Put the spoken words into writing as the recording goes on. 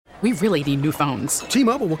We really need new phones.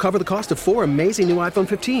 T-Mobile will cover the cost of 4 amazing new iPhone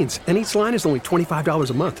 15s, and each line is only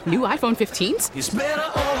 $25 a month. New iPhone 15s? It's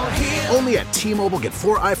better over here. Only at T-Mobile, get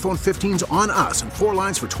 4 iPhone 15s on us and 4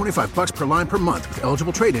 lines for $25 per line per month with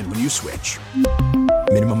eligible trade-in when you switch.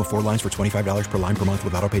 Minimum of 4 lines for $25 per line per month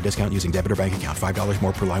with autopay discount using debit or bank account. $5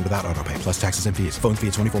 more per line without autopay, plus taxes and fees. Phone fee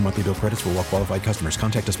at 24 monthly bill credits for well-qualified customers.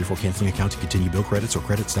 Contact us before canceling account to continue bill credits or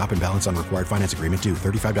credit stop and balance on required finance agreement due.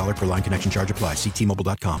 $35 per line connection charge applies. See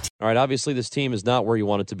T-Mobile.com. All right, obviously this team is not where you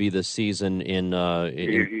want it to be this season. You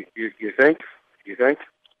think? You think?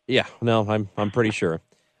 Yeah, no, I'm pretty sure.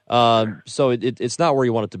 So it's not where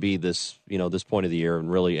you want it to be this point of the year,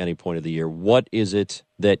 and really any point of the year. What is it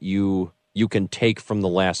that you can take from the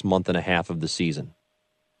last month and a half of the season?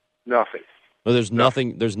 Nothing. No, there's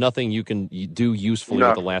nothing. There's nothing you can do usefully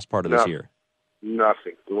with the last part of this year.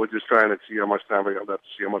 Nothing. We're just trying to see how much time we have left to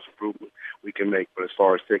see how much improvement we can make. But as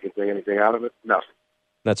far as taking anything out of it, nothing.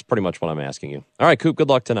 That's pretty much what I'm asking you. All right, Coop, good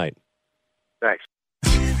luck tonight. Thanks.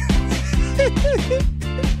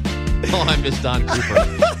 Oh, I miss Don Cooper.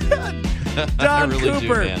 Don really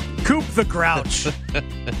Cooper. Do, Coop the Grouch.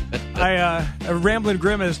 Ramblin'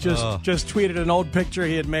 Grimace just tweeted an old picture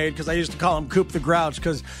he had made, because I used to call him Coop the Grouch,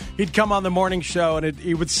 because he'd come on the morning show and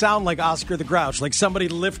he would sound like Oscar the Grouch, like somebody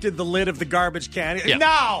lifted the lid of the garbage can.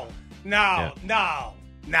 Yeah. No.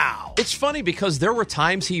 It's funny because there were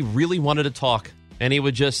times he really wanted to talk, and he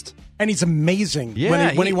would just... And he's amazing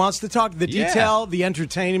when he wants to talk. The detail, the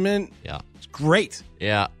entertainment. Yeah. It's great.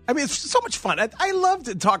 Yeah. I mean, it's so much fun. I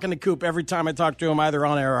loved talking to Coop every time I talked to him, either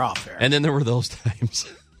on air or off air. And then there were those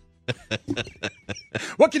times.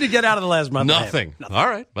 What can you get out of the last month? Nothing. All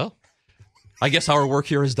right. Well, I guess our work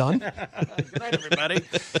here is done. Good night, everybody.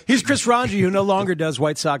 He's Chris Ranji, who no longer does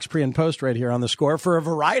White Sox pre and post right here on The Score for a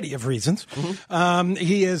variety of reasons. Mm-hmm.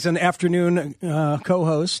 He is an afternoon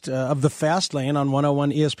co-host of The Fast Lane on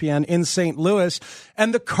 101 ESPN in St. Louis.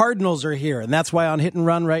 And the Cardinals are here. And that's why on Hit and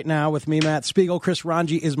Run right now with me, Matt Spiegel, Chris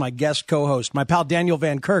Ranji is my guest co-host. My pal Daniel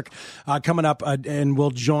Van Kirk coming up and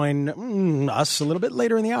will join us a little bit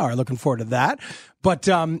later in the hour. Looking forward to that. But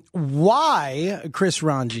why, Chris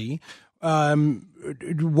Ranji... why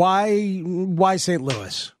St.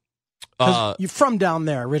 Louis? You're from down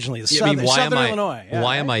there originally, Southern Illinois. Yeah,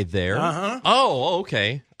 why am I there? Uh-huh. Oh,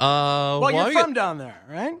 okay. You're from down there,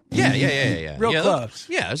 right? Yeah. Real close.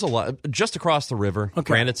 Yeah, there's a lot. Just across the river, okay.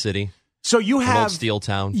 Granite City. So you have Steel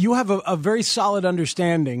Town. You have a very solid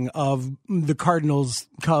understanding of the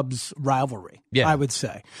Cardinals-Cubs rivalry, I would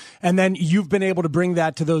say. And then you've been able to bring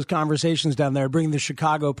that to those conversations down there, bring the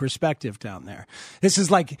Chicago perspective down there. This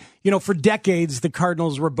is like, for decades, the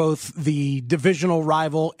Cardinals were both the divisional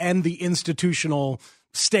rival and the institutional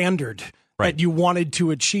standard that you wanted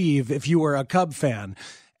to achieve if you were a Cub fan.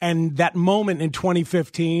 And that moment in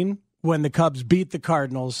 2015 when the Cubs beat the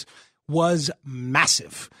Cardinals was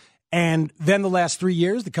massive. And then the last 3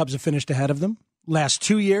 years, the Cubs have finished ahead of them. Last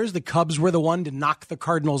 2 years, the Cubs were the one to knock the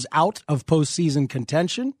Cardinals out of postseason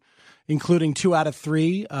contention, including 2 out of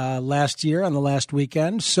 3 last year on the last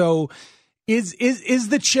weekend. So has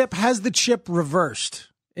the chip reversed,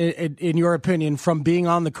 in your opinion, from being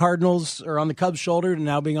on the Cardinals or on the Cubs' shoulder to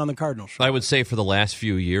now being on the Cardinals' shoulder? I would say for the last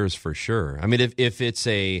few years, for sure. I mean, if it's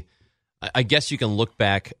I guess you can look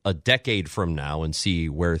back a decade from now and see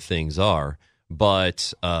where things are.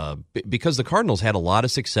 But because the Cardinals had a lot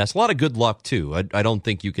of success, a lot of good luck, too. I don't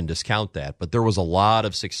think you can discount that. But there was a lot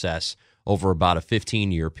of success over about a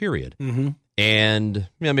 15-year period. Mm-hmm. And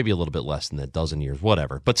maybe a little bit less than that, dozen years,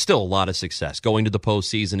 whatever. But still a lot of success. Going to the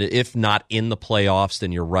postseason, if not in the playoffs,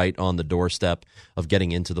 then you're right on the doorstep of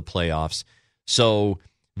getting into the playoffs. So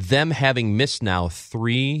them having missed now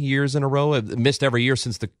 3 years in a row, missed every year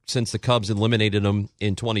since the Cubs eliminated them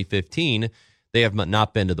in 2015, they have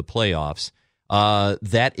not been to the playoffs.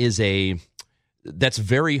 That's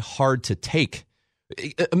very hard to take.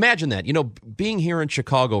 Imagine that, being here in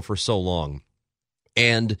Chicago for so long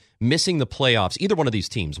and missing the playoffs, either one of these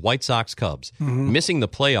teams, White Sox, Cubs, missing the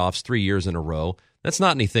playoffs 3 years in a row. That's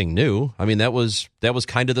not anything new. I mean, that was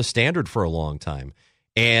kind of the standard for a long time.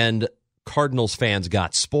 And Cardinals fans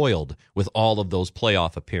got spoiled with all of those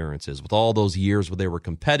playoff appearances, with all those years where they were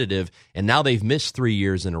competitive, and now they've missed 3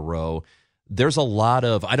 years in a row. There's a lot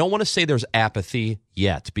of, I don't want to say there's apathy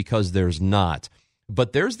yet, because there's not,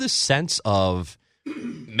 but there's this sense of,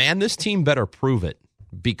 man, this team better prove it,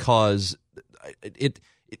 because it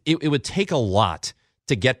would take a lot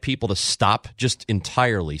to get people to stop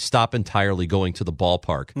entirely going to the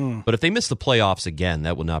ballpark. But if they miss the playoffs again,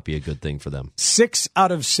 that would not be a good thing for them. 6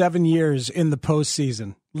 out of 7 years in the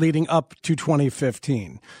postseason leading up to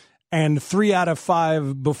 2015. and 3 out of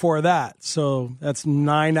 5 before that. So that's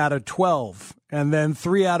 9 out of 12. And then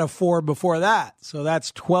 3 out of 4 before that. So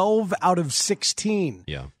that's 12 out of 16.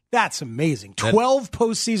 Yeah. That's amazing. 12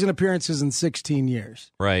 postseason appearances in 16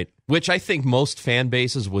 years. Right. Which I think most fan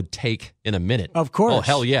bases would take in a minute. Of course. Oh,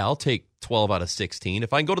 hell yeah. I'll take 12 out of 16.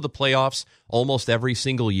 If I can go to the playoffs almost every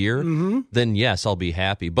single year, then yes, I'll be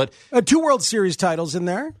happy. But 2 World Series titles in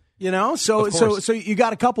there, so you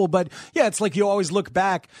got a couple. But yeah, it's like you always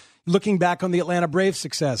looking back on the Atlanta Braves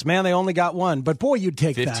success. Man, they only got 1. But boy, you'd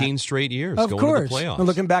take 15 straight years of going course. to the playoffs. And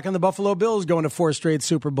looking back on the Buffalo Bills going to 4 straight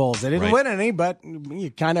Super Bowls. They didn't win any, but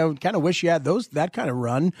you kind of wish you had that kind of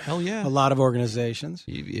run. Hell yeah. A lot of organizations.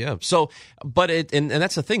 Yeah. So, but and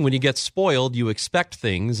that's the thing. When you get spoiled, you expect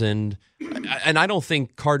things, and I don't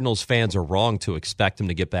think Cardinals fans are wrong to expect them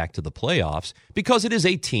to get back to the playoffs because it is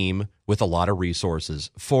a team with a lot of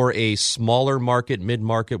resources for a smaller market,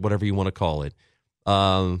 mid-market, whatever you want to call it.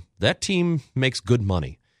 That team makes good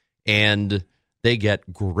money, and they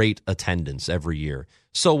get great attendance every year.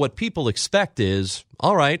 So what people expect is,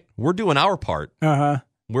 all right, we're doing our part.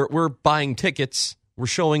 We're buying tickets. We're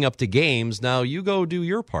showing up to games. Now you go do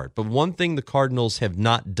your part. But one thing the Cardinals have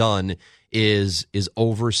not done is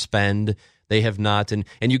overspend. They have not, and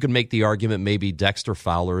you can make the argument maybe Dexter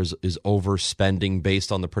Fowler is overspending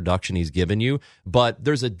based on the production he's given you, but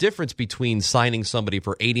there's a difference between signing somebody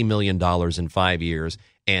for $80 million in 5 years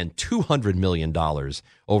and $200 million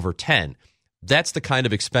over 10. That's the kind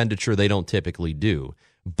of expenditure they don't typically do.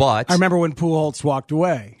 But I remember when Pujols walked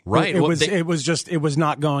away. Right. It was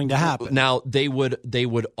not going to happen. Now they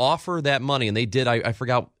would offer that money, and they did. I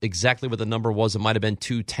forgot exactly what the number was. It might have been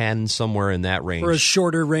 210, somewhere in that range. For a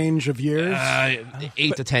shorter range of years,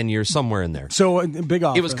 8 to 10 years, somewhere in there. So a big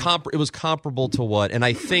offer. It was comparable to what, and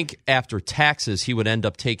I think after taxes he would end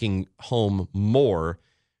up taking home more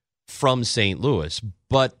from St. Louis.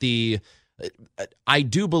 But I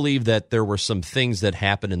do believe that there were some things that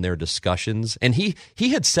happened in their discussions, and he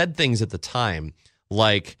had said things at the time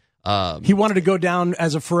like he wanted to go down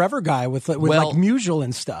as a forever guy with like Musial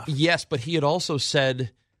and stuff. Yes, but he had also said,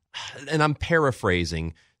 and I'm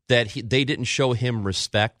paraphrasing, that they didn't show him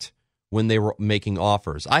respect when they were making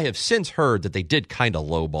offers. I have since heard that they did kind of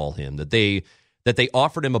lowball him, that they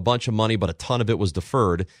offered him a bunch of money, but a ton of it was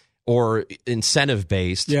deferred or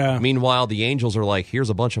incentive-based. Yeah. Meanwhile, the Angels are like,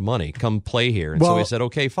 here's a bunch of money. Come play here. And so he said,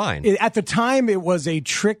 okay, fine. At the time, it was a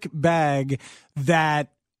trick bag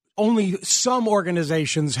that only some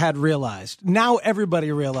organizations had realized. Now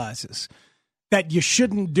everybody realizes that you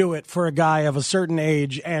shouldn't do it for a guy of a certain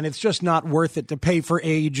age, and it's just not worth it to pay for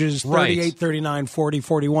ages 38, 39, 40,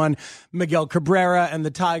 41. Miguel Cabrera and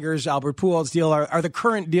the Tigers, Albert Pujols deal are the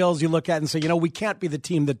current deals you look at and say, we can't be the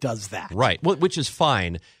team that does that. Right, which is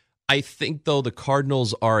fine. I think, though, the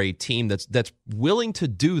Cardinals are a team that's willing to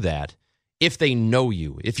do that if they know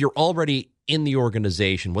you, if you're already in the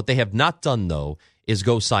organization. What they have not done, though, is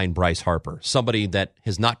go sign Bryce Harper, somebody that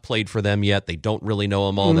has not played for them yet. They don't really know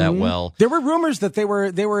him all that well. There were rumors that they were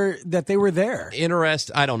there.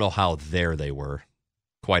 I don't know how there they were,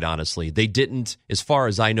 quite honestly. They didn't, as far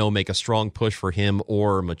as I know, make a strong push for him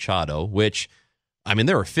or Machado, which, I mean,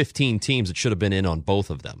 there are 15 teams that should have been in on both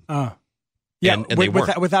of them. Yeah, and they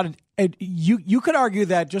weren't. You could argue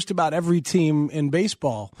that just about every team in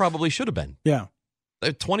baseball probably should have been. Yeah,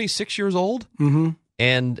 they're 26 years old,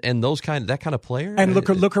 and that kind of player. And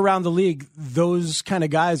look around the league; those kind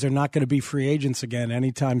of guys are not going to be free agents again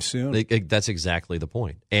anytime soon. That's exactly the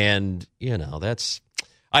point. And that's,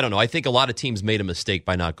 I don't know. I think a lot of teams made a mistake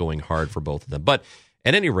by not going hard for both of them. But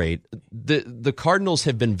at any rate, the Cardinals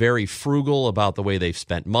have been very frugal about the way they've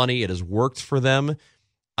spent money. It has worked for them.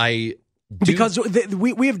 Because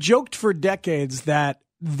we have joked for decades that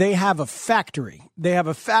they have a factory. They have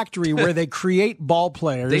a factory where they create ball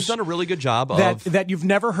players. They've done a really good job that you've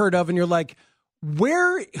never heard of, and you're like,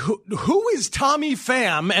 who is Tommy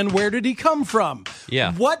Pham and where did he come from?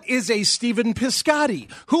 Yeah. What is a Stephen Piscotty?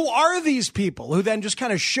 Who are these people who then just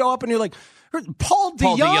kind of show up and you're like, Paul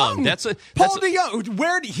DeYoung. Paul DeYoung.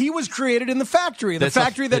 Where he was created in the factory,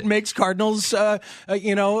 that makes Cardinals, like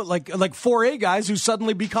 4A guys who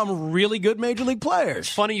suddenly become really good major league players. It's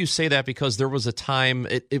funny you say that because there was a time.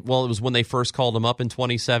 It was when they first called him up in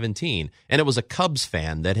 2017, and it was a Cubs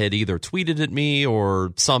fan that had either tweeted at me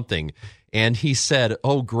or something. And he said,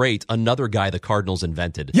 "Oh, great, another guy the Cardinals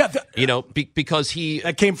invented." Yeah, because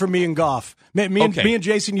that came from me and Goff. Me and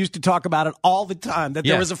Jason used to talk about it all the time. That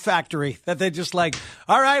there was a factory that they just like.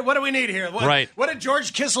 All right, what do we need here? What did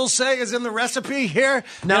George Kissel say is in the recipe here?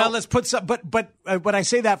 Now let's put some. But when I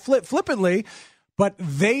say that flippantly, but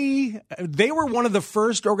they were one of the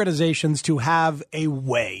first organizations to have a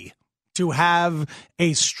way to have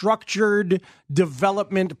a structured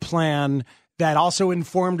development plan that also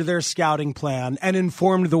informed their scouting plan and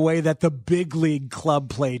informed the way that the big league club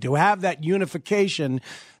played, to have that unification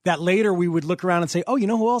that later we would look around and say, oh, you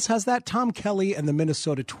know who else has that? Tom Kelly and the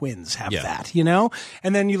Minnesota Twins have that, you know?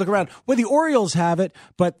 And then you look around, well, the Orioles have it,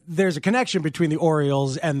 but there's a connection between the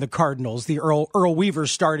Orioles and the Cardinals. The Earl Weaver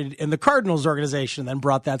started in the Cardinals organization, then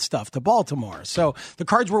brought that stuff to Baltimore. So the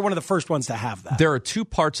Cards were one of the first ones to have that. There are two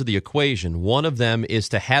parts of the equation. One of them is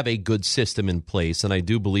to have a good system in place, and I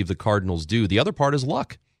do believe the Cardinals do. The other part is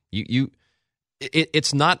luck.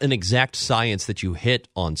 It's not an exact science that you hit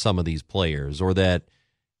on some of these players, or that,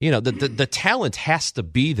 you know, the talent has to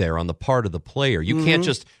be there on the part of the player. You can't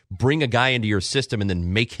just bring a guy into your system and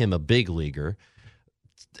then make him a big leaguer.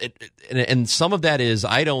 And some of that is,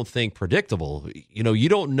 I don't think, predictable. You know, you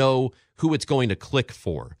don't know who it's going to click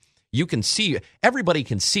for. You can see, everybody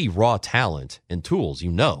can see raw talent and tools,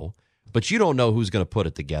 you know, but you don't know who's going to put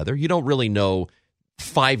it together. You don't really know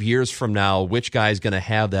 5 years from now which guy's going to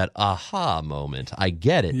have that aha moment. I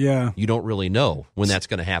get it. Yeah. You don't really know when that's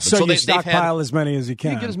going to happen. So you stockpile as many as you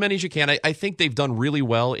can. You get as many as you can. I think they've done really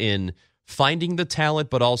well in finding the talent,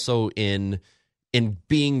 but also in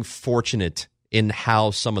being fortunate in how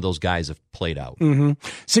some of those guys have played out.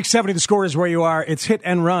 670 The Score is where you are. It's Hit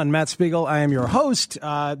and Run. Matt Spiegel, I am your host,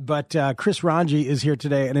 but Chris Ranji is here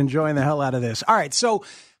today and enjoying the hell out of this. All right, so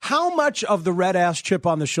how much of the red-ass chip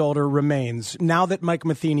on the shoulder remains now that Mike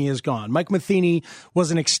Matheny is gone? Mike Matheny was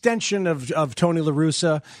an extension of Tony La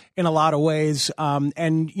Russa in a lot of ways.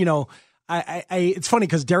 And, you know, it's funny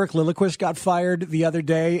because Derek Lilliquist got fired the other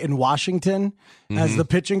day in Washington as the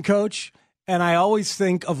pitching coach. And I always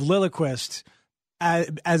think of Lilliquist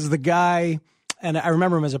as the guy, and I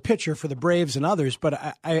remember him as a pitcher for the Braves and others,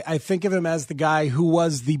 but I think of him as the guy who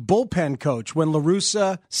was the bullpen coach when La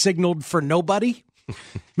Russa signaled for nobody.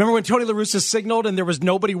 Remember when Tony La Russa signaled and there was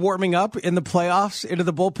nobody warming up in the playoffs into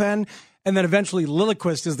the bullpen? And then eventually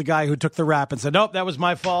Lilliquist is the guy who took the rap and said, nope, that was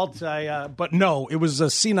my fault. But no, it was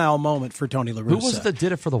a senile moment for Tony La Russa. Who was it that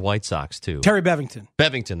did it for the White Sox, too? Terry Bevington.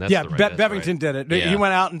 Bevington, that's right. Bevington did it. Yeah. He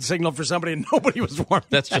went out and signaled for somebody and nobody was warm.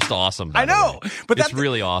 That's just awesome. I know. But it's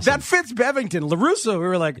really awesome. That fits Bevington. La Russa, we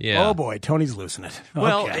were like, oh boy, Tony's losing it.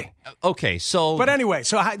 Okay, so... But anyway,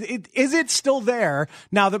 so is it still there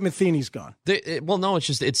now that Matheny's gone? Well, no,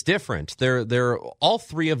 it's different. They're all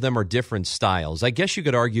three of them are different styles. I guess you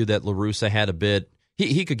could argue that La Russa had a bit...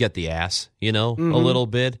 He could get the ass, you know, a little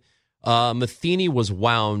bit. Matheny was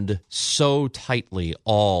wound so tightly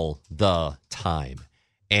all the time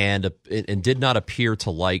and did not appear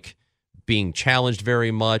to like being challenged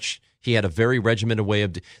very much. He had a very regimented way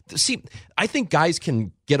of... See, I think guys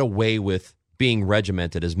can get away with being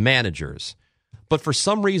regimented as managers, but for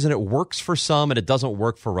some reason it works for some and it doesn't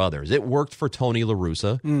work for others. It worked for Tony La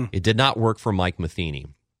Russa. It did not work for Mike Matheny.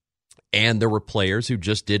 And there were players who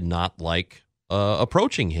just did not like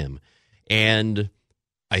approaching him. And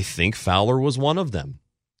I think Fowler was one of them.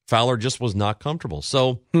 Fowler just was not comfortable.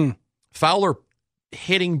 So Fowler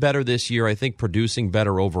hitting better this year, I think producing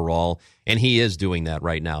better overall, and he is doing that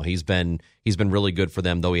right now. He's been really good for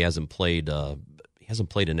them, though he hasn't played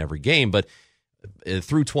in every game, but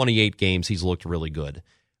through 28 games he's looked really good.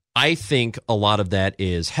 I think a lot of that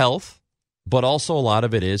is health, but also a lot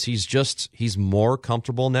of it is he's more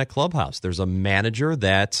comfortable in that clubhouse. There's a manager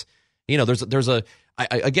that, you know,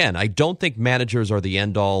 I don't think managers are the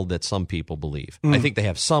end all that some people believe. I think they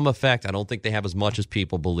have some effect. I don't think they have as much as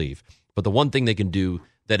people believe. But the one thing they can do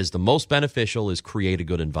that is the most beneficial is create a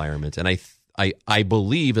good environment. And I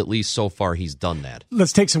believe, at least so far, he's done that.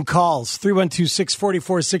 Let's take some calls.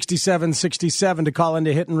 312-644-6767 to call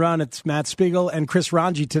into Hit and Run. It's Matt Spiegel and Chris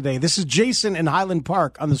Ranji today. This is Jason in Highland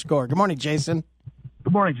Park on The Score. Good morning, Jason.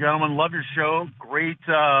 Good morning, gentlemen. Love your show. Great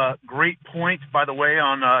point, by the way,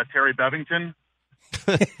 on Terry Bevington.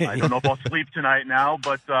 I don't know if I'll sleep tonight now,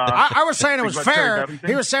 but... I was saying it was fair.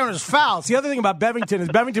 He was saying it was foul. The other thing about Bevington is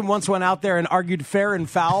Bevington once went out there and argued fair and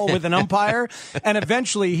foul with an umpire, and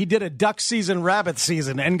eventually he did a duck season, rabbit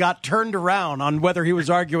season, and got turned around on whether he was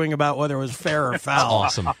arguing about whether it was fair or foul.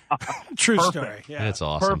 Awesome. True story. Yeah. That's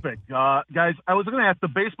awesome. Perfect. Guys, I was going to ask the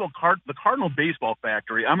Cardinal Baseball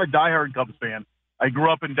Factory. I'm a diehard Cubs fan. I grew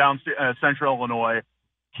up in central Illinois.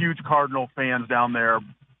 Huge Cardinal fans down there.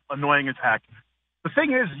 Annoying as heck. The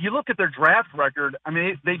thing is, you look at their draft record. I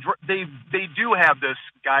mean, they do have this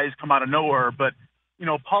guys come out of nowhere, but you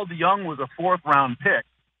know, Paul DeJong was a 4th-round pick.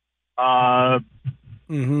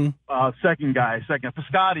 Second.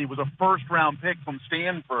 Piscotty was a 1st-round pick from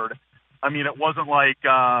Stanford. I mean, it wasn't like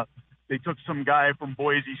they took some guy from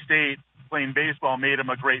Boise State playing baseball, made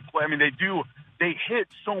him a great player. I mean, they hit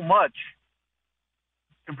so much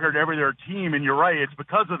compared to every other team. And you're right, it's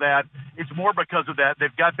because of that. It's more because of that.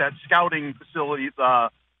 They've got that scouting facility,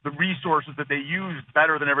 the resources that they use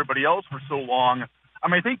better than everybody else for so long. I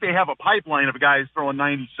mean, I think they have a pipeline of guys throwing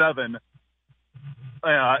 97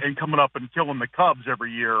 and coming up and killing the Cubs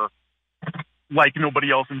every year like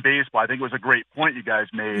nobody else in baseball. I think it was a great point you guys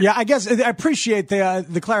made. Yeah, I guess I appreciate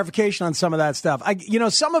the clarification on some of that stuff.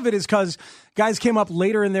 Some of it is because guys came up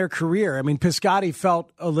later in their career. I mean, Piscotty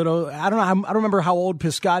felt a little. I don't remember how old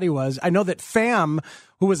Piscotty was. I know that Pham,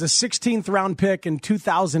 who was a 16th round pick in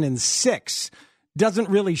 2006. Doesn't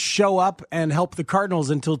really show up and help the Cardinals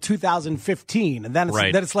until 2015. And then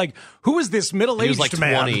it's like, who is this middle-aged man? He was like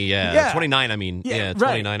 20, yeah. 29, I mean. Yeah,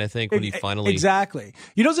 29, right. I think, when he finally... Exactly.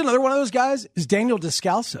 You know who's another one of those guys? Is Daniel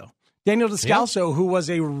Descalso. Who was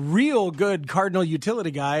a real good Cardinal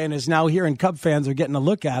utility guy and is now here, and Cub fans are getting a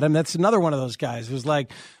look at him. That's another one of those guys who's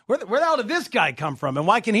like, where the hell did this guy come from, and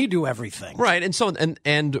why can he do everything? Right, and so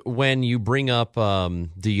and when you bring up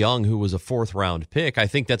DeYoung, who was a 4th-round pick, I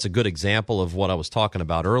think that's a good example of what I was talking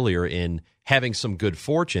about earlier in having some good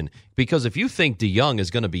fortune. Because if you think DeYoung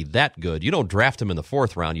is going to be that good, you don't draft him in the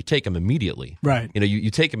 4th round. You take him immediately. Right. You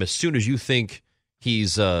take him as soon as you think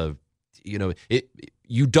he's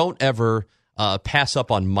you don't ever pass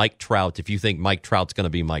up on Mike Trout if you think Mike Trout's going to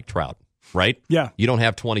be Mike Trout, right? Yeah. You don't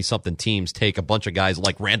have 20-something teams take a bunch of guys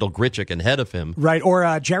like Randall Grichuk ahead of him. Right,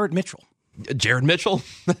 or Jared Mitchell. Jared Mitchell,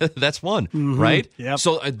 that's one, right? Yep.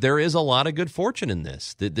 So there is a lot of good fortune in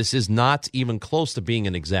this. This is not even close to being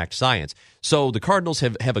an exact science. So the Cardinals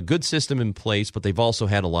have a good system in place, but they've also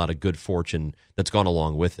had a lot of good fortune that's gone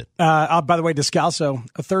along with it. By the way, Descalso,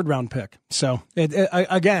 a 3rd-round pick. So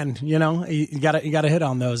again, you got to hit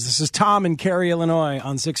on those. This is Tom in Cary, Illinois,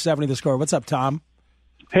 on 670 The Score. What's up, Tom?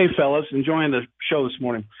 Hey, fellas, enjoying the show this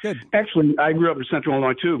morning. Good. Actually, I grew up in Central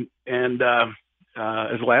Illinois too, and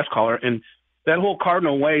as the last caller, and that whole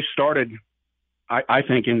Cardinal way started, I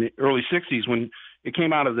think, in the early 60s when it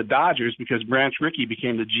came out of the Dodgers, because Branch Rickey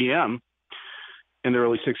became the GM in the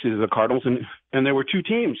early 60s of the Cardinals, and there were 2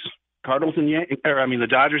 teams, Cardinals and the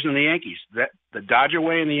Dodgers and the Yankees, the Dodger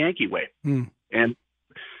way and the Yankee way. And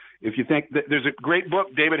if you think that there's a great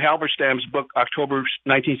book, David Halberstam's book, October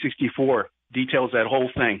 1964, details that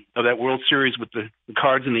whole thing of that World Series with the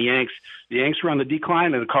Cards and the Yanks. The Yanks were on the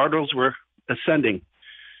decline and the Cardinals were ascending.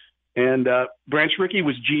 And Branch Rickey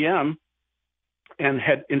was GM and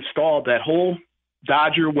had installed that whole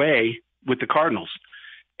Dodger way with the Cardinals.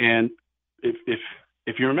 And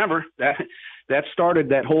if you remember, that started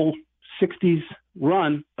that whole 60s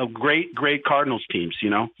run of great Cardinals teams,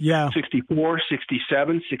 Yeah. 64,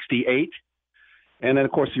 67, 68. And then,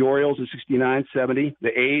 of course, the Orioles in 69, 70, the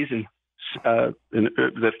A's, and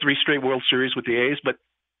the 3 straight World Series with the A's. But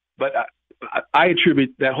I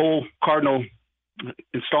attribute that whole Cardinal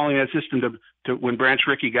installing that system to when Branch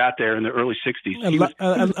Rickey got there in the early 60s.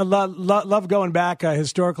 I love going back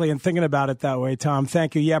historically and thinking about it that way, Tom.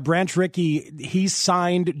 Thank you. Yeah, Branch Rickey, he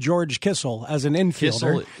signed George Kissel as an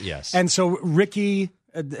infielder. Kissel, yes. And so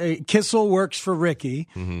Kissel works for Rickey.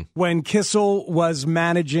 Mm-hmm. When Kissel was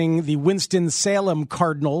managing the Winston-Salem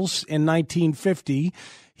Cardinals in 1950,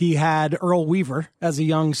 he had Earl Weaver as a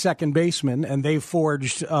young second baseman, and they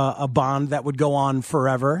forged a bond that would go on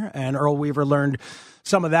forever, and Earl Weaver learned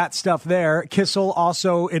some of that stuff there. Kissel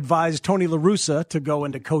also advised Tony La Russa to go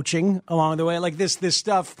into coaching along the way. Like this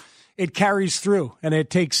stuff, it carries through, and it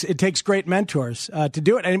takes great mentors to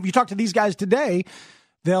do it. And if you talk to these guys today,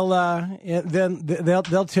 they'll tell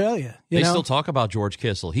you. They still talk about George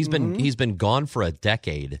Kissel. He's been gone for a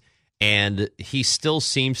decade. And he still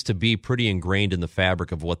seems to be pretty ingrained in the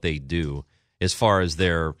fabric of what they do as far as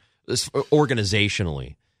their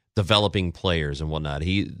organizationally developing players and whatnot.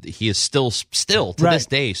 He is still to this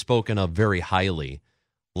day spoken of very highly.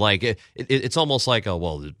 Like it's almost like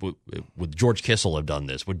would George Kissel have done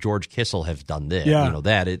this? Would George Kissel have done this? Yeah.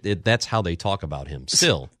 That's how they talk about him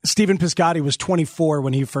still. Stephen Piscotty was 24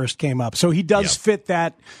 when he first came up, so he does fit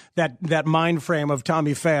that mind frame of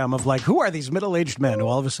Tommy Pham of like, who are these middle-aged men who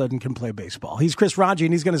all of a sudden can play baseball? He's Chris Ranji,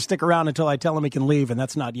 and he's going to stick around until I tell him he can leave, and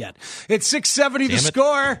that's not yet. It's 670 The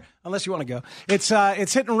Score. Unless you want to go. It's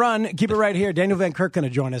hit and run. Keep it right here. Daniel Van Kirk going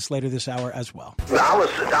to join us later this hour as well.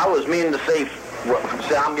 I was meaning to say.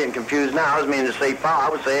 I'm getting confused now. I was meaning to say foul. I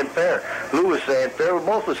was saying fair. Lou was saying fair. We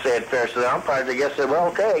both was saying fair. So the umpires, I guess, said, well,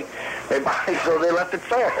 okay. So they left it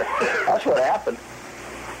fair. That's what happened.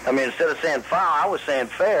 I mean, instead of saying foul, I was saying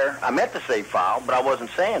fair. I meant to say foul, but I wasn't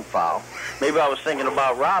saying foul. Maybe I was thinking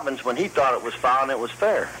about Robbins when he thought it was foul and it was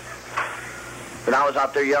fair. But I was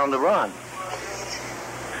out there yelling to run.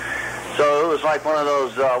 So it was like one of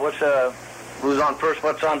those, who's on first,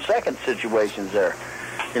 what's on second situations there.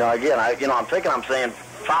 Again, I'm thinking I'm saying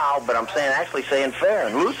foul, but I'm actually saying fair.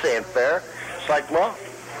 And Lou's saying fair. It's like, well,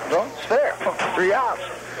 no, it's fair. 3 outs.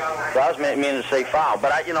 So I was meaning to say foul.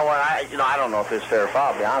 But I don't know if it's fair or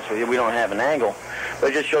foul, to be honest with you. We don't have an angle.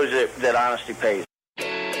 But it just shows that honesty pays.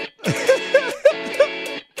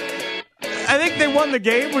 I think they won the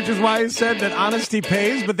game, which is why I said that honesty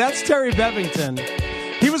pays. But that's Terry Bevington.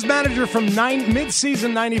 He was manager from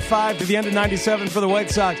mid-season 95 to the end of 97 for the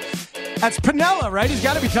White Sox. That's Piniella, right? He's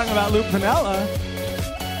got to be talking about Lou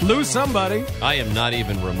Piniella. Lou somebody. I am not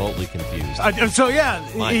even remotely confused.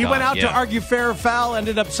 He went out to argue fair or foul,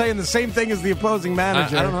 ended up saying the same thing as the opposing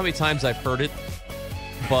manager. I don't know how many times I've heard it,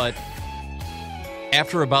 but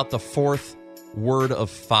after about the fourth word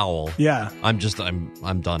of foul, I'm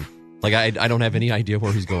done. Like, I don't have any idea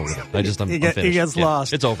where he's going with it. I'm finished. He gets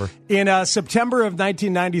lost. It's over. In September of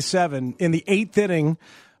 1997, in the 8th inning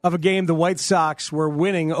of a game, the White Sox were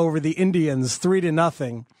winning over the Indians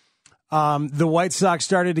 3-0. The White Sox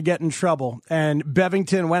started to get in trouble, and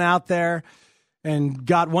Bevington went out there and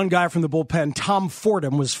got one guy from the bullpen. Tom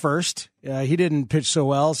Fordham was first. He didn't pitch so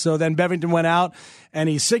well, so then Bevington went out, and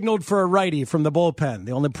he signaled for a righty from the bullpen.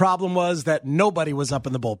 The only problem was that nobody was up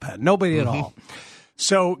in the bullpen, nobody at all.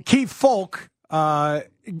 So Keith Foulke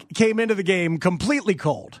came into the game completely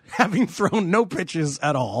cold, having thrown no pitches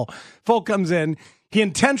at all. Foulke comes in. He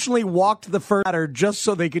intentionally walked the first batter just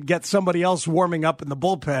so they could get somebody else warming up in the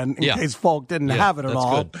bullpen in case Foulke didn't have it at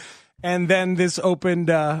all. Good. And then this opened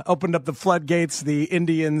up the floodgates. The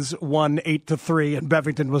Indians won 8-3, and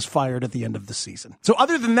Bevington was fired at the end of the season. So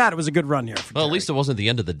other than that, it was a good run here. Well, at least it wasn't the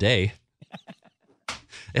end of the day.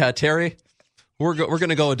 Yeah, Terry, we're going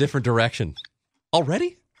to go a different direction.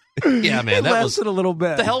 Already? Yeah, man, that lasted a little bit.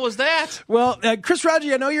 What the hell was that? Well, Chris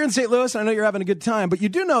Raji, I know you're in St. Louis, and I know you're having a good time, but you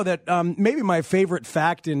do know that maybe my favorite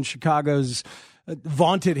fact in Chicago's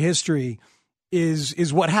vaunted history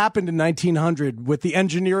is what happened in 1900 with the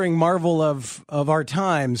engineering marvel of our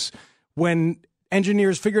times when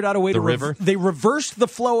engineers figured out a way they reversed the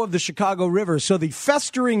flow of the Chicago River. So the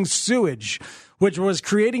festering sewage, which was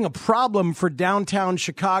creating a problem for downtown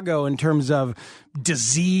Chicago in terms of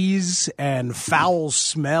disease and foul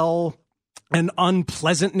smell and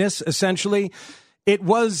unpleasantness, essentially, it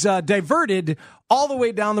was diverted all the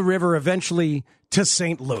way down the river eventually to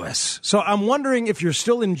St. Louis. So I'm wondering if you're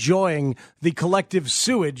still enjoying the collective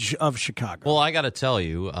sewage of Chicago. Well, I got to tell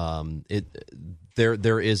you,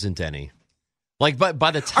 there isn't any. Like, by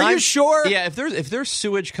the time, are you sure? Yeah, if there's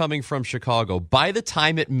sewage coming from Chicago, by the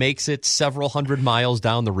time it makes it several hundred miles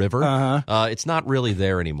down the river, it's not really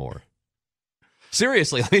there anymore.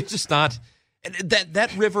 Seriously, it's just not.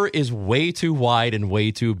 That river is way too wide and way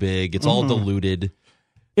too big. It's all diluted.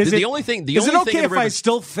 Is it okay if I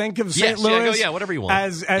still think of St. Louis? Yeah, whatever you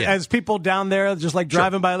want. As people down there just like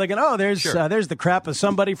driving by, looking, there's the crap of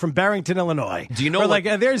somebody from Barrington, Illinois. Do you know?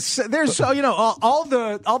 There's all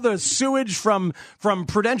the sewage from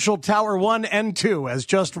Prudential Tower 1 and 2 has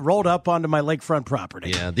just rolled up onto my lakefront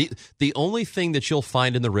property. Yeah, the only thing that you'll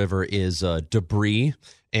find in the river is debris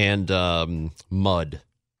and mud.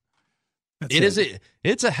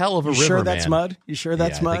 It's a hell of a river. You sure that's mud? You sure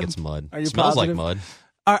that's mud? I think it's mud. Are you smells positive? like mud.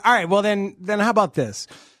 All right, well then how about this?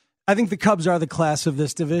 I think the Cubs are the class of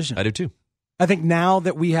this division. I do too. I think now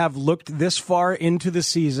that we have looked this far into the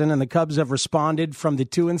season and the Cubs have responded from the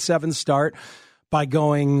 2-7 start by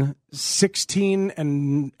going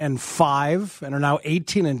 16-5 and are now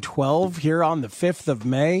 18-12 here on the 5th of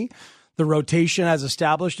May. The rotation has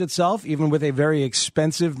established itself, even with a very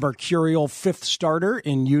expensive mercurial fifth starter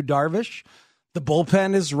in Yu Darvish. The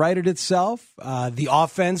bullpen has righted itself. The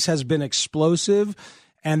offense has been explosive,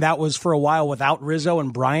 and that was for a while without Rizzo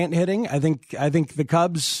and Bryant hitting. I think the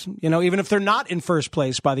Cubs, even if they're not in first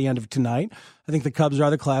place by the end of tonight, I think the Cubs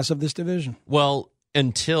are the class of this division. Well,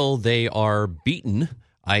 until they are beaten,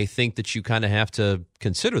 I think that you kind of have to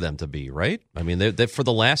consider them to be, right? I mean, they for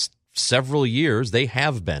the last several years, they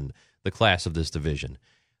have been the class of this division.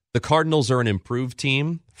 The Cardinals are an improved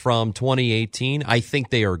team from 2018. I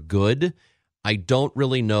think they are good. I don't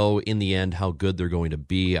really know in the end how good they're going to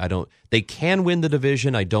be. They can win the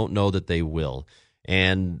division. I don't know that they will.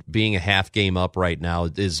 And being a half game up right now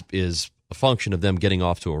is a function of them getting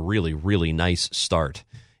off to a really, really nice start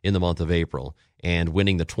in the month of April and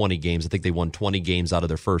winning the 20 games. I think they won 20 games out of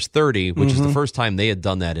their first 30, which is the first time they had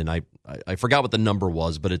done that. And I forgot what the number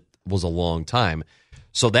was, but it was a long time.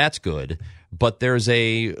 So that's good. But there's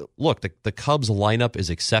the Cubs lineup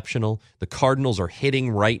is exceptional. The Cardinals are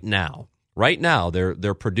hitting right now. Right now,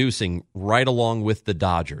 they're producing right along with the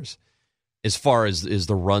Dodgers as far as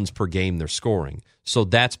the runs per game they're scoring. So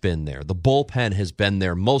that's been there. The bullpen has been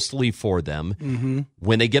there mostly for them. Mm-hmm.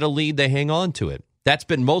 When they get a lead, they hang on to it. That's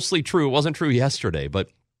been mostly true. It wasn't true yesterday, but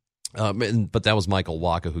that was Michael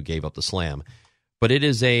Wacha who gave up the slam. But it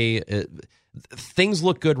is things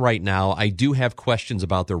look good right now. I do have questions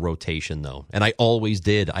about their rotation, though, and I always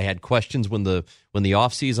did. I had questions when the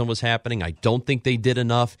offseason was happening. I don't think they did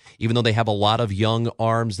enough, even though they have a lot of young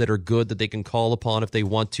arms that are good that they can call upon if they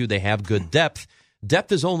want to. They have good depth.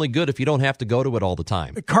 Depth is only good if you don't have to go to it all the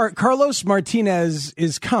time. Carlos Martinez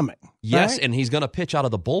is coming. Yes, right? And he's going to pitch out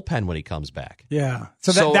of the bullpen when he comes back. Yeah,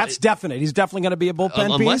 so that's definite. He's definitely going to be a bullpen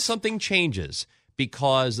piece. Unless something changes,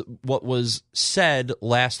 because what was said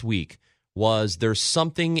last week was there's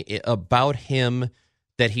something about him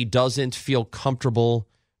that he doesn't feel comfortable,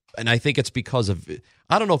 and I think it's because of,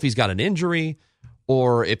 I don't know if he's got an injury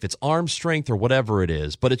or if it's arm strength or whatever it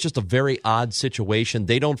is, but it's just a very odd situation.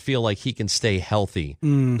 They don't feel like he can stay healthy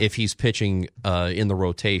if he's pitching in the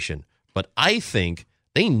rotation. But I think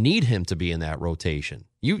they need him to be in that rotation.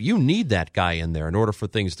 You need that guy in there in order for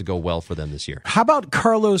things to go well for them this year. How about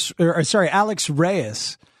Alex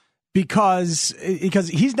Reyes? Because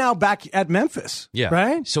he's now back at Memphis,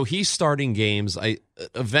 right? So he's starting games.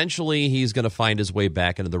 Eventually he's going to find his way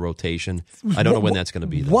back into the rotation. I don't know when that's going to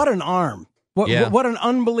be, though. What an arm. What an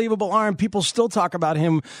unbelievable arm. People still talk about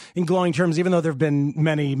him in glowing terms, even though there have been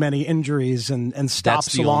many, many injuries and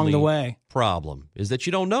stops along the way. Problem is that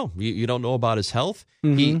you don't know. You don't know about his health.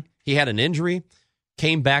 Mm-hmm. He had an injury,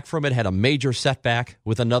 came back from it, had a major setback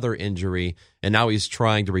with another injury, and now he's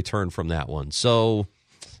trying to return from that one. So,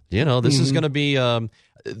 this is going to be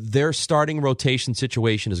their starting rotation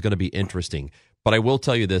situation is going to be interesting. But I will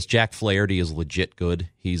tell you this: Jack Flaherty is legit good.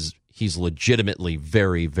 He's legitimately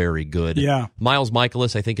very, very good. Yeah. Miles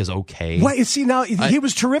Michaelis, I think, is okay. Wait, see, now he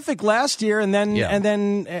was terrific last year, and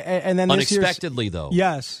then unexpectedly this though.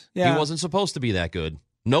 Yes, yeah. He wasn't supposed to be that good.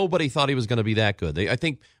 Nobody thought he was going to be that good. I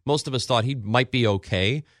think most of us thought he might be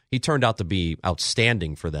okay. He turned out to be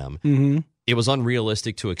outstanding for them. Mm-hmm. It was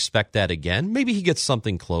unrealistic to expect that again. Maybe he gets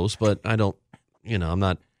something close, but I don't. I'm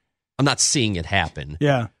not seeing it happen.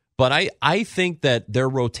 Yeah. But I think that their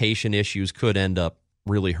rotation issues could end up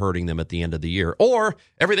really hurting them at the end of the year. Or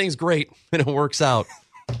everything's great and it works out.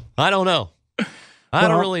 I don't know. I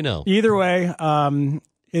don't really know. Either way,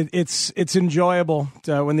 it's enjoyable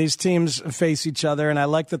when these teams face each other, and I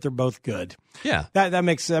like that they're both good. Yeah. That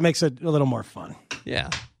makes it a little more fun. Yeah.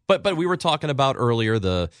 But we were talking about earlier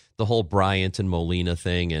the whole Bryant and Molina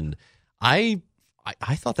thing, and I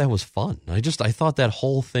thought that was fun. I thought that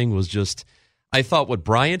whole thing was just, I thought what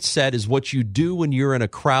Bryant said is what you do when you're in a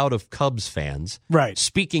crowd of Cubs fans, right?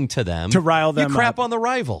 Speaking to them to rile them. You crap up on the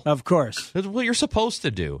rival, of course. That's what you're supposed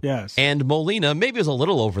to do. Yes. And Molina, maybe it was a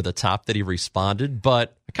little over the top that he responded,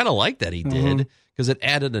 but I kind of like that he did because it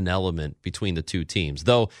added an element between the two teams.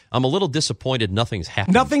 Though I'm a little disappointed nothing's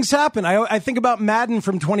happened. Nothing's happened. I think about Madden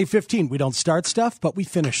from 2015. We don't start stuff, but we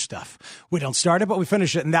finish stuff. We don't start it, but we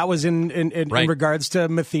finish it. And that was in regards to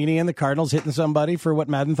Matheny and the Cardinals hitting somebody for what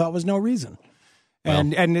Madden thought was no reason.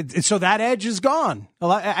 And so that edge is gone.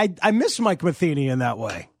 I miss Mike Matheny in that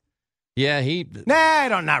way. Yeah,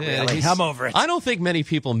 not really. I'm over it. I don't think many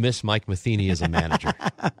people miss Mike Matheny as a manager.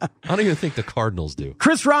 I don't even think the Cardinals do.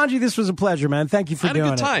 Chris Ranji, this was a pleasure, man. Thank you for doing it. I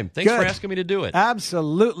had a good time. Thanks for asking me to do it.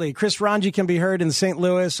 Absolutely. Chris Ranji can be heard in St.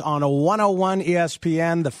 Louis on a 101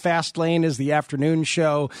 ESPN. The Fast Lane is the afternoon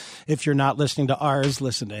show. If you're not listening to ours,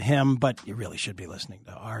 listen to him, but you really should be listening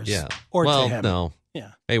to ours. Yeah. Or to him. No.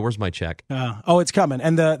 Yeah. Hey, where's my check? It's coming.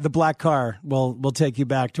 And the black car will take you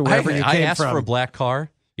back to wherever you came from. I asked for a black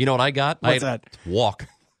car. You know what I got? What's that? Walk.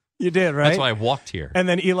 You did, right? That's why I walked here. And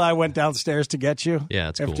then Eli went downstairs to get you? Yeah,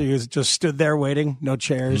 it's cool. After you just stood there waiting, no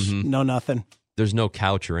chairs, no nothing. There's no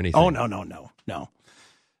couch or anything. Oh, no.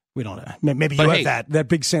 We don't. Maybe you have that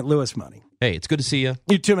big St. Louis money. Hey, it's good to see you.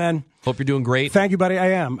 You too, man. Hope you're doing great. Thank you, buddy.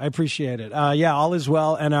 I am. I appreciate it. All is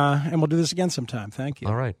well, and we'll do this again sometime. Thank you.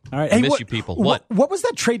 All right. I miss you people. What was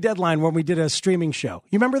that trade deadline when we did a streaming show?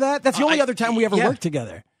 You remember that? That's the only other time we ever worked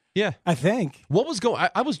together. Yeah. I think. What was going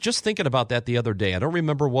I was just thinking about that the other day. I don't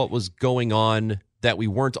remember what was going on that we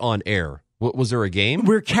weren't on air. Was there a game?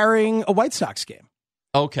 We're carrying a White Sox game.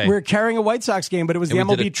 Okay. We're carrying a White Sox game, but it was the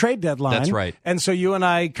MLB trade deadline. That's right. And so you and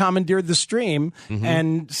I commandeered the stream,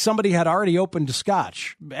 and somebody had already opened a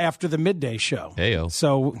scotch after the midday show. Hey-o.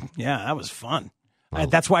 So, that was fun.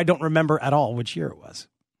 That's why I don't remember at all which year it was.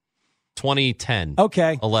 2010.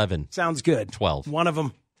 Okay. 11. Sounds good. 12. One of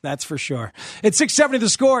them. That's for sure. It's 6:70 The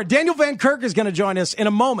Score. Daniel Van Kirk is going to join us in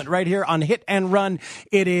a moment right here on Hit and Run.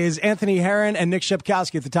 It is Anthony Herron and Nick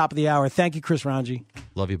Shepkowski at the top of the hour. Thank you, Chris Ranji.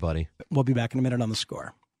 Love you, buddy. We'll be back in a minute on The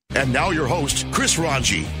Score. And now your host, Chris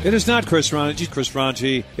Ranji. It is not Chris Ranji. Chris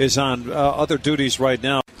Ranji is on other duties right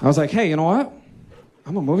now. I was like, hey, you know what?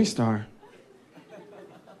 I'm a movie star.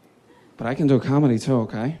 but I can do comedy too,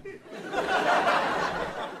 okay?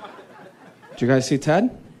 Did you guys see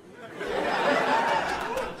Ted?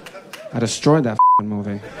 I destroyed that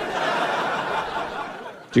movie.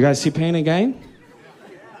 Did you guys see Pain and Gain?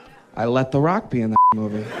 I let The Rock be in that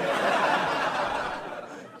movie.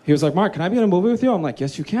 He was like, Mark, can I be in a movie with you? I'm like,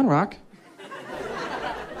 yes, you can, Rock.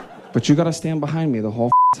 But you gotta stand behind me the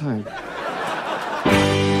whole time.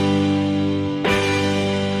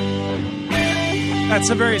 That's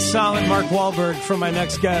a very solid Mark Wahlberg from my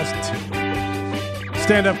next guest.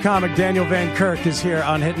 Stand-up comic Daniel Van Kirk is here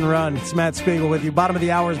on Hit and Run. It's Matt Spiegel with you. Bottom of the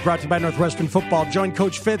hour is brought to you by Northwestern Football. Join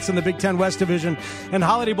Coach Fitz in the Big Ten West Division and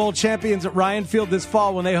Holiday Bowl champions at Ryan Field this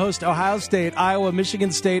fall when they host Ohio State, Iowa,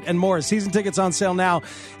 Michigan State, and more. Season tickets on sale now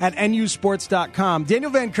at nusports.com.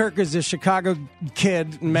 Daniel Van Kirk is a Chicago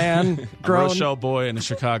kid, man, grown. A Rochelle boy and a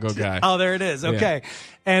Chicago guy. Oh, there it is. Okay.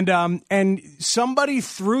 Yeah. And somebody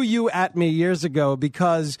threw you at me years ago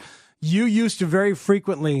because you used to very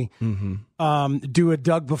frequently do a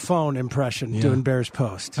Doug Buffone impression doing Bears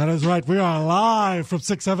Post. That is right. We are live from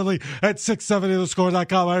 670 at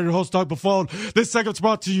 670thescore.com. I'm your host, Doug Buffone. This segment's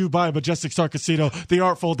brought to you by Majestic Star Casino, the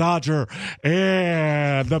Artful Dodger,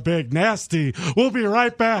 and the Big Nasty. We'll be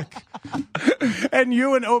right back. And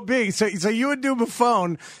you and OB. So you would do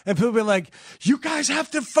Buffone, and people would be like, you guys have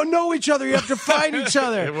to know each other. You have to find each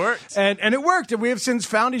other. It worked. And it worked. And we have since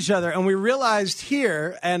found each other. And we realized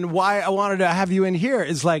here, and why I wanted to have you in here,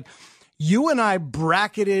 is like, you and I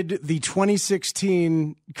bracketed the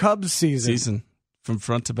 2016 Cubs season from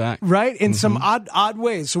front to back, right? In some odd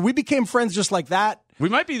ways. So we became friends just like that. We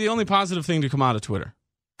might be the only positive thing to come out of Twitter.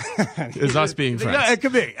 Is us being friends. Yeah, it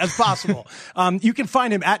could be. It's possible. You can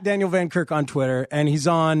find him at Daniel Van Kirk on Twitter, and he's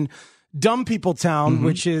on Dumb People Town,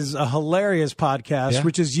 which is a hilarious podcast,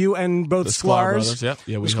 which is you and both the Sklar brothers. Yep.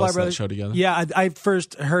 Yeah, we host that show together. Yeah, I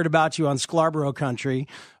first heard about you on Scarborough Country.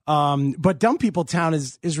 But Dumb People Town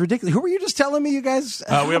is ridiculous. Who were you just telling me you guys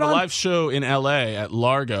we have a live show in L.A. at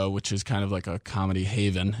Largo, which is kind of like a comedy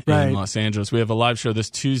haven in Los Angeles. We have a live show this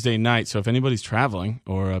Tuesday night, so if anybody's traveling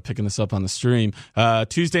or picking this up on the stream,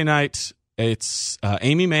 Tuesday night, it's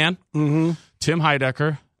Amy Mann, Tim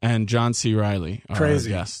Heidecker, and John C. Reilly are our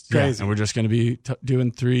guests. Crazy. Yeah, and we're just going to be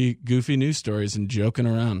doing 3 goofy news stories and joking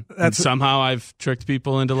around. And somehow I've tricked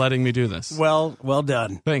people into letting me do this. Well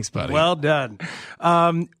done. Thanks, buddy. Well done.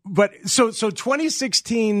 But so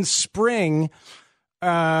 2016 spring,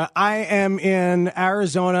 I am in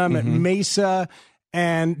Arizona. I'm at Mesa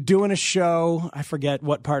and doing a show. I forget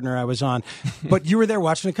what partner I was on, but you were there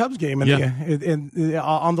watching a Cubs game on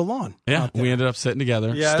the lawn. Yeah, we ended up sitting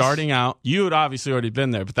together. Yes. Starting out, you had obviously already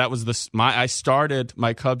been there, but that was I started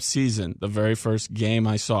my Cubs season, the very first game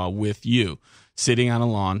I saw with you. Sitting on a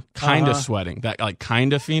lawn, kind of sweating, that like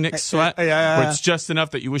kind of Phoenix sweat, where it's just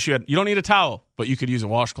enough that you wish you don't need a towel, but you could use a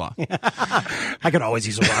washcloth. I could always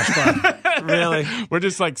use a washcloth. Really? We're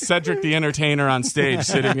just like Cedric the Entertainer on stage,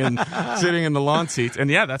 sitting in the lawn seats. And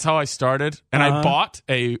yeah, that's how I started. And I bought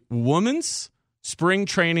a woman's spring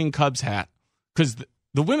training Cubs hat because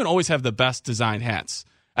the women always have the best designed hats.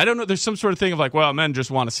 I don't know. There's some sort of thing of like, well, men just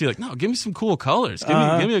want to see like, no, give me some cool colors.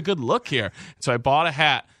 Give me a good look here. So I bought a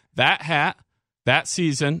hat. That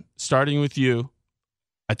season, starting with you,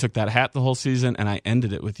 I took that hat the whole season, and I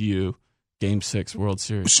ended it with you, Game 6 World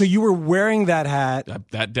Series. So you were wearing that hat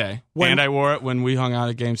that day, and I wore it when we hung out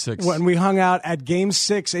at Game 6. When we hung out at Game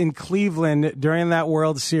 6 in Cleveland during that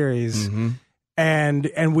World Series,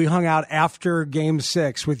 and we hung out after Game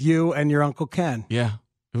 6 with you and your Uncle Ken. Yeah,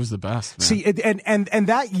 it was the best, man. See, and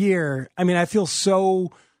that year, I mean, I feel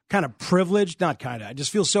so kind of privileged, I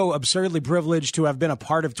just feel so absurdly privileged to have been a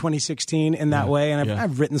part of 2016 in that way. And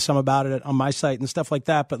I've written some about it on my site and stuff like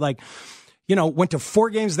that. But like, went to 4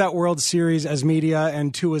 games that World Series as media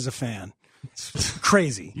and 2 as a fan. It's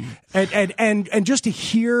crazy. And just to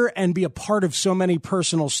hear and be a part of so many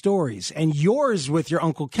personal stories, and yours with your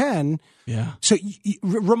Uncle Ken. Yeah. So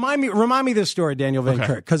remind me this story, Daniel Van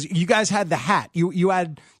Kirk, because you guys had the hat. You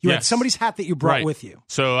had somebody's hat that you brought with you.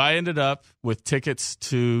 So I ended up with tickets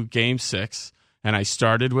to Game 6, and I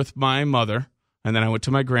started with my mother, and then I went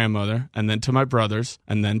to my grandmother, and then to my brothers,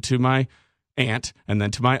 and then to my aunt, and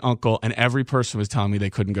then to my uncle, and every person was telling me they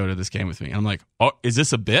couldn't go to this game with me. And I'm like, oh, is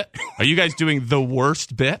this a bit? Are you guys doing the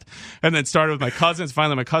worst bit? And then started with my cousins.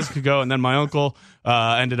 Finally, my cousin could go, and then my uncle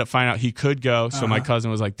ended up finding out he could go. So my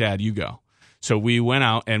cousin was like, Dad, you go. So we went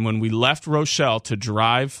out, and when we left Rochelle to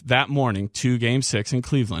drive that morning to Game 6 in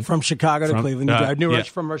Cleveland. From Chicago to Cleveland. You drive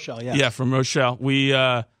from Rochelle, yeah. Yeah, from Rochelle.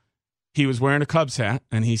 He was wearing a Cubs hat,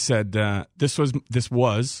 and he said, this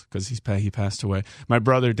was, because he passed away, my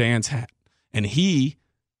brother Dan's hat. And he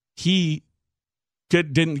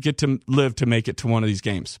didn't get to live to make it to one of these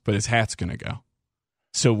games, but his hat's going to go.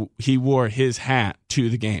 So he wore his hat to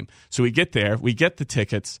the game. So we get there, we get the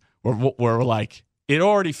tickets. We're like, it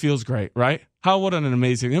already feels great, right? What an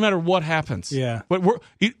amazing, no matter what happens. Yeah. But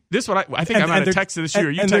this is what I think I might have texted this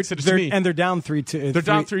year. You texted it to me. And they're down 3-2. They're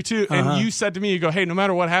down 3-2. And you said to me, you go, hey, no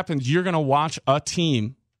matter what happens, you're going to watch a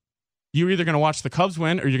team. You're either going to watch the Cubs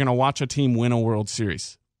win or you're going to watch a team win a World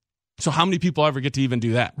Series. So how many people ever get to even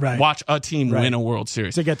do that? Right. Watch a team win a World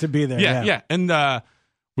Series. To get to be there. Yeah. And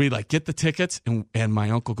we get the tickets, and my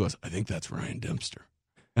uncle goes, I think that's Ryan Dempster.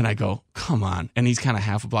 And I go, come on. And he's kind of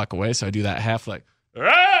half a block away, so I do that half like,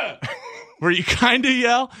 ah! Where you kind of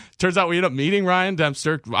yell. Turns out we end up meeting Ryan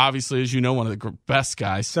Dempster, obviously, as you know, one of the best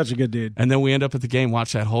guys. Such a good dude. And then we end up at the game,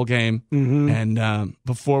 watch that whole game. Mm-hmm. And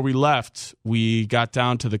before we left, we got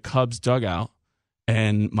down to the Cubs dugout,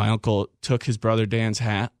 and my uncle took his brother Dan's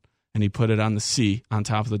hat, and he put it on the C on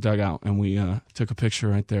top of the dugout, and we took a picture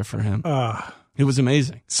right there for him. It was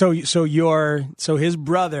amazing. So his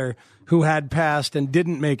brother, who had passed and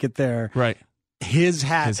didn't make it there, right? His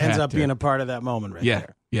hat ends up being a part of that moment, right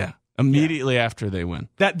there. Yeah. Immediately after they win.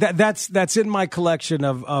 That's in my collection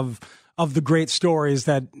of the great stories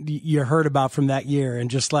that you heard about from that year, and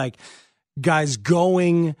just like guys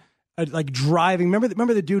going. Like driving.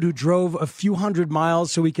 Remember the dude who drove a few hundred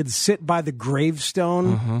miles so he could sit by the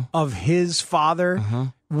gravestone of his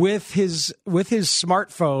father with his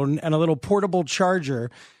smartphone and a little portable charger,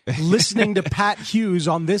 listening to Pat Hughes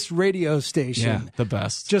on this radio station. Yeah, the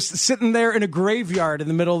best. Just sitting there in a graveyard in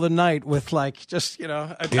the middle of the night with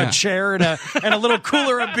a chair and a little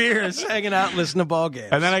cooler of beers, hanging out, listening to ball games.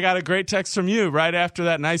 And then I got a great text from you right after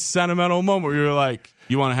that nice sentimental moment where you were like,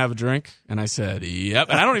 you want to have a drink? And I said, yep.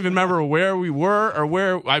 And I don't even remember where we were or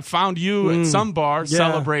where I found you at some bar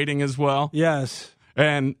celebrating as well. Yes.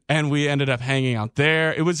 And we ended up hanging out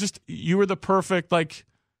there. It was just, you were the perfect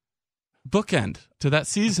bookend to that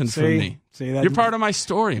season for me. You're part of my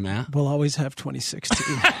story, man. We'll always have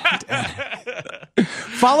 2016.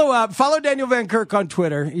 Follow Daniel Van Kirk on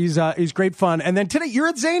Twitter. He's great fun. And then today you're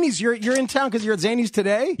at Zany's. You're in town because you're at Zany's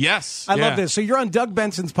today. Yes, I love this. So you're on Doug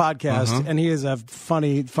Benson's podcast, and he is a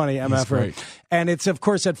funny MFer. And it's of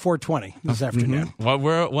course at 4:20 this afternoon. Well,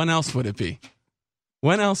 when else would it be?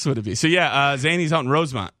 So Zany's out in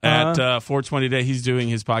Rosemont at 4:20 today. He's doing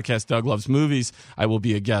his podcast, Doug Loves Movies. I will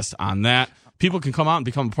be a guest on that. People can come out and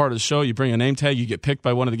become a part of the show. You bring a name tag, you get picked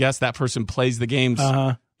by one of the guests. That person plays the games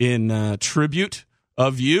in tribute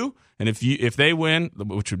of you. And if they win,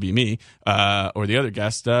 which would be me or the other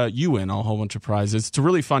guest, you win a whole bunch of prizes. It's a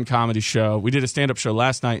really fun comedy show. We did a stand-up show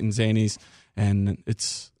last night in Zany's, and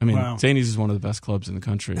Zany's is one of the best clubs in the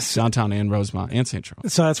country. It's downtown and Rosemont and St.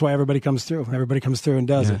 Charles. So that's why everybody comes through. Everybody comes through and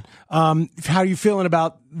does it. How are you feeling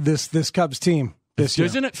about this Cubs team this year?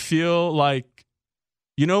 Doesn't it feel like,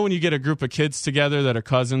 when you get a group of kids together that are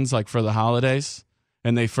cousins, like for the holidays,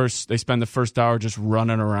 and they spend the first hour just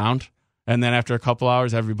running around, and then after a couple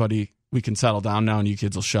hours, we can settle down now, and you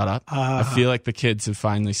kids will shut up. I feel like the kids have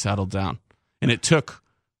finally settled down, and it took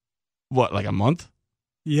a month.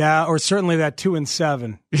 Yeah, or certainly that 2 and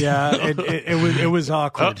 7. Yeah, it was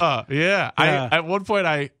awkward. Yeah. At one point,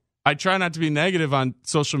 I try not to be negative on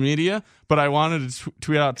social media, but I wanted to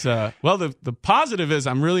tweet out, the positive is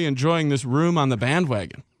I'm really enjoying this room on the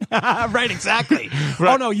bandwagon. Right, exactly.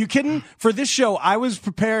 Right. Oh, no, you kidding? For this show, I was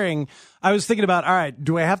thinking about, all right,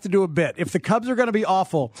 do I have to do a bit? If the Cubs are going to be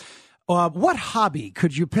awful, what hobby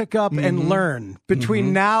could you pick up and learn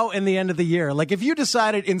between now and the end of the year? Like if you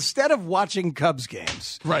decided instead of watching Cubs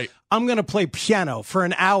games, right, I'm going to play piano for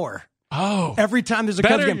an hour. Oh, every time there's a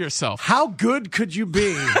Cubs game. Yourself. How good could you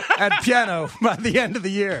be at piano by the end of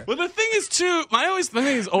the year? Well, the thing is, too, my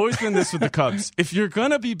thing has always been this with the Cubs. If you're going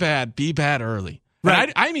to be bad early.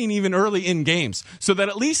 Right. I mean, even early in games, so that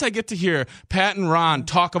at least I get to hear Pat and Ron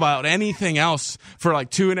talk about anything else for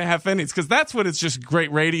 2.5 innings, because that's what it's just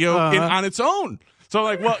great radio on its own.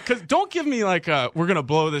 So, because don't give me we're going to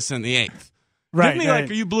blow this in the 8th. Right. Give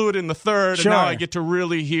me you blew it in the 3rd, sure. And now I get to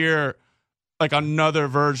really hear another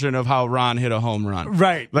version of how Ron hit a home run.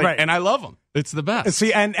 Right. And I love him. It's the best.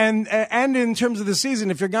 See, and in terms of the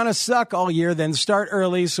season, if you're going to suck all year, then start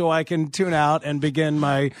early so I can tune out and begin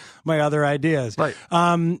my other ideas. Right.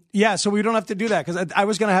 So we don't have to do that, because I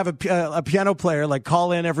was going to have a piano player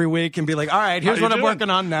call in every week and be like, all right, here's what I'm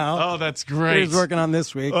working on now. Oh, that's great. Here's working on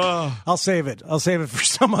this week. Oh. I'll save it for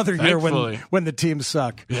some other year when the teams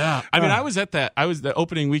suck. Yeah. I mean, I was at that. I was the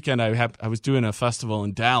opening weekend. I was doing a festival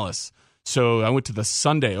in Dallas. So I went to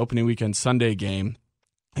the opening weekend Sunday game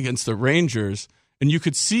against the Rangers, and you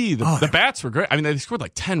could see the bats were great. I mean, they scored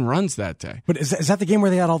 10 runs that day. But is that the game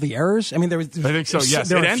where they had all the errors? I mean, I think so,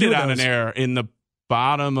 yes. It ended on an error in the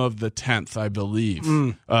bottom of the 10th, I believe.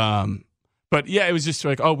 But yeah, it was just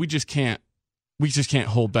like, we just can't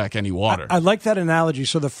hold back any water. I like that analogy.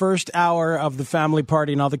 So the first hour of the family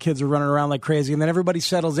party and all the kids are running around like crazy, and then everybody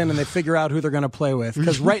settles in and they figure out who they're going to play with.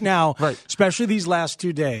 Because right now, especially these last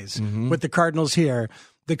 2 days with the Cardinals here,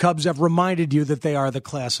 the Cubs have reminded you that they are the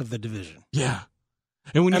class of the division. Yeah.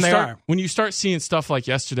 And when you start seeing stuff like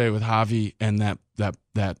yesterday with Javi and that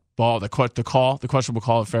ball, the questionable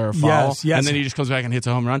call at fair or foul, yes. and then he just comes back and hits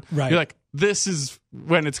a home run, you're like, this is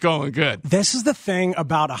when it's going good. This is the thing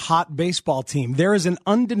about a hot baseball team. There is an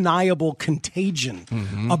undeniable contagion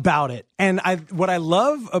about it. And what I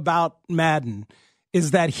love about Madden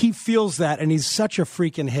is that he feels that, and he's such a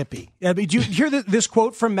freaking hippie. Did you hear this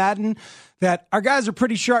quote from Madden? That our guys are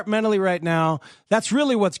pretty sharp mentally right now. That's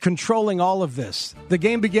really what's controlling all of this. The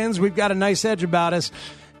game begins. We've got a nice edge about us.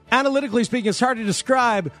 Analytically speaking, it's hard to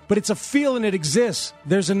describe, but it's a feel and it exists.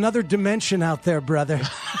 There's another dimension out there, brother.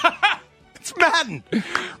 It's Madden.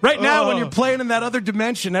 Right now, when you're playing in that other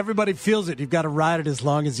dimension, everybody feels it. You've got to ride it as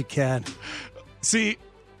long as you can. See,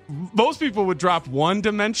 most people would drop one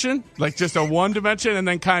dimension, like just a one dimension, and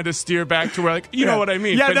then kind of steer back to where, like, you know what I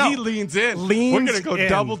mean. Yeah, but he leans in. We're going to go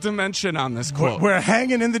double dimension on this quote. We're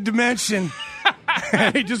hanging in the dimension.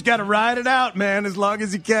 You just got to ride it out, man, as long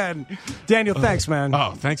as you can. Daniel, thanks, man.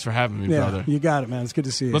 Oh, thanks for having me, brother. You got it, man. It's good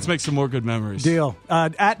to see you. Let's make some more good memories. Deal.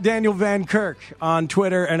 At Daniel Van Kirk on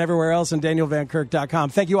Twitter and everywhere else, and DanielVanKirk.com.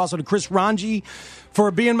 Thank you also to Chris Ranji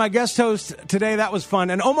for being my guest host today. That was fun.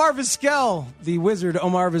 And Omar Vizquel, the wizard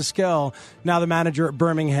Omar Vizquel, now the manager at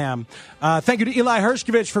Birmingham. Thank you to Eli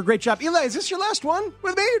Hershkovich for a great job. Eli, is this your last one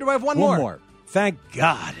with me, or do I have one more? Thank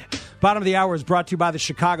God. Bottom of the hour is brought to you by the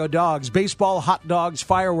Chicago Dogs. Baseball, hot dogs,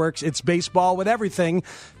 fireworks. It's baseball with everything.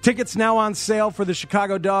 Tickets now on sale for the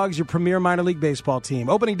Chicago Dogs, your premier minor league baseball team.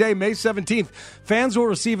 Opening day, May 17th. Fans will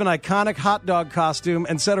receive an iconic hot dog costume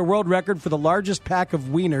and set a world record for the largest pack of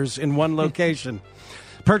wieners in one location.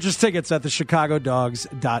 Purchase tickets at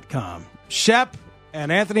thechicagodogs.com. Shep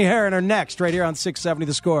and Anthony Herron are next right here on 670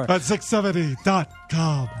 The Score. At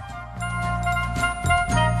 670.com.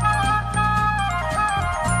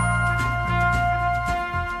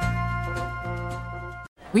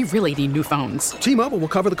 We really need new phones. T-Mobile will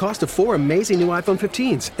cover the cost of 4 amazing new iPhone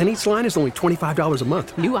 15s, and each line is only $25 a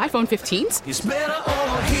month. New iPhone 15s? It's better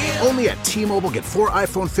over here. Only at T-Mobile, get 4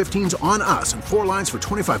 iPhone 15s on us and 4 lines for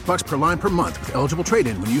 $25 per line per month with eligible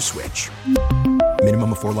trade-in when you switch.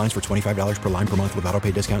 Minimum of 4 lines for $25 per line per month with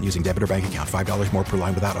autopay discount using debit or bank account. $5 more per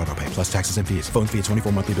line without autopay, plus taxes and fees. Phone fee at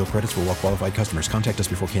 24 monthly bill credits for well-qualified customers. Contact us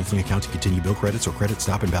before canceling account to continue bill credits or credit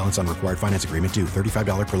stop and balance on required finance agreement due.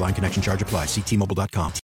 $35 per line connection charge applies. See T-Mobile.com.